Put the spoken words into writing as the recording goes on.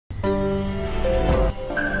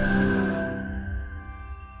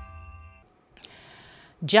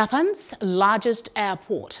Japan's largest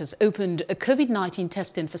airport has opened a COVID-19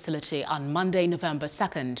 testing facility on Monday, November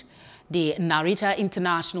 2nd. The Narita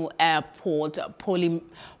International Airport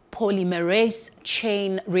Polymerase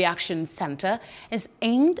Chain Reaction Center is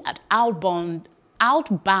aimed at outbound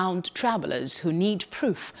travelers who need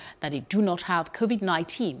proof that they do not have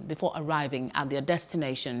COVID-19 before arriving at their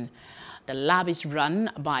destination. The lab is run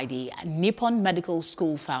by the Nippon Medical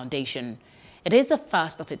School Foundation. It is the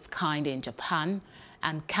first of its kind in Japan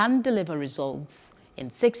and can deliver results in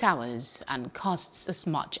 6 hours and costs as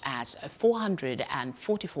much as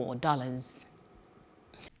 $444.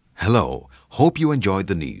 Hello, hope you enjoyed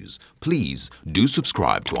the news. Please do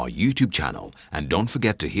subscribe to our YouTube channel and don't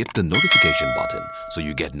forget to hit the notification button so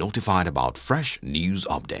you get notified about fresh news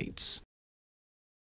updates.